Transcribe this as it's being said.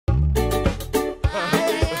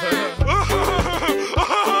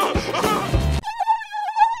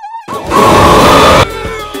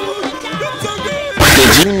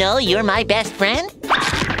you're my best friend?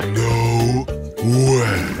 No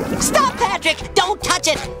way. Stop, Patrick! Don't touch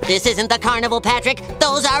it! This isn't the carnival, Patrick.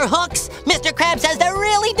 Those are hooks. Mr. Krabs says they're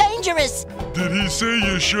really dangerous. Did he say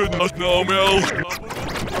you shouldn't now, Mel?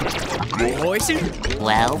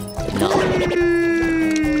 Well, no.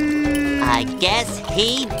 I guess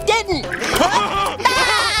he didn't. Oh,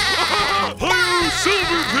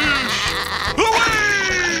 silverfish! Away!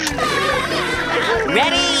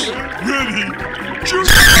 Ready? Ready.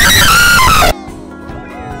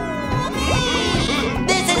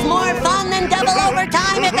 This is more fun than double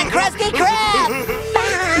overtime at the Krusty Krab!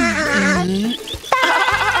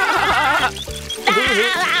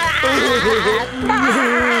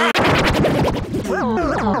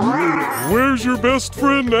 Where's your best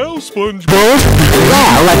friend now, SpongeBob?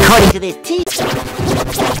 Well, according to this teacher...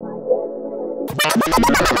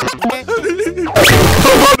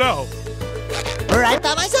 Now. Right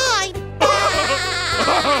by my side!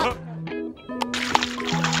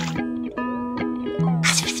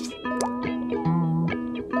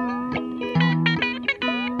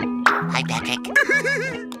 Hi, Patrick.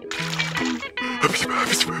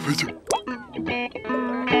 Hey,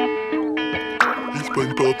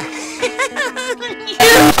 SpongeBob.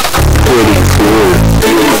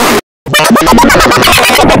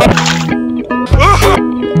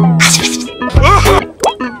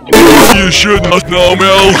 You shouldn't now,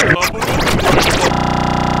 Mel.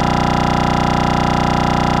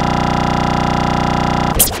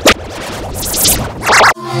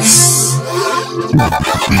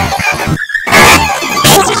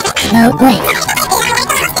 No way.